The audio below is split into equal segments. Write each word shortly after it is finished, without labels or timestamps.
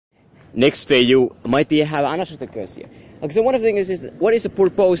next day you might be have another occurs here. Okay, so one of the things is what is the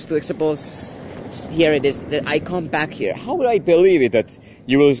purpose to suppose here it is that I come back here. How would I believe it that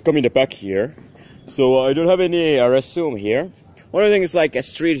you will come in the back here? So I don't have any resume here. One of the things is like a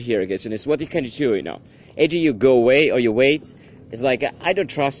street here, guys, and it's what you can do, you know. Either you go away or you wait. It's like I don't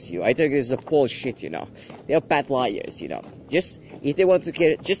trust you. I think it's a bullshit, you know. They are bad liars, you know. Just if they want to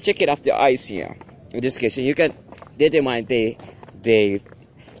get it, just check it off the eyes here. In this case, you can determine the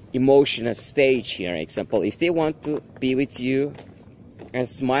emotional stage here. Example, if they want to be with you and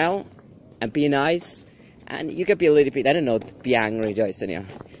smile and be nice, and you can be a little bit, I don't know, be angry, Jason, yeah.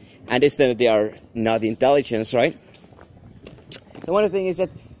 Understand that they are not intelligent, right? So one of the things is that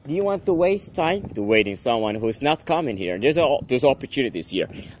do you want to waste time to waiting someone who's not coming here? There's opportunities here,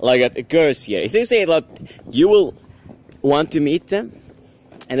 like at girls here. If they say that you will want to meet them,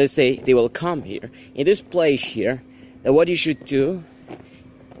 and they say they will come here in this place here, then what you should do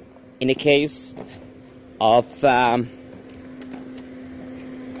in the case of the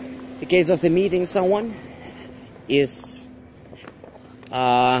meeting someone is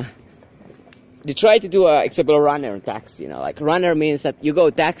they try to do a example runner taxi, you know, like runner means that you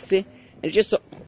go taxi and just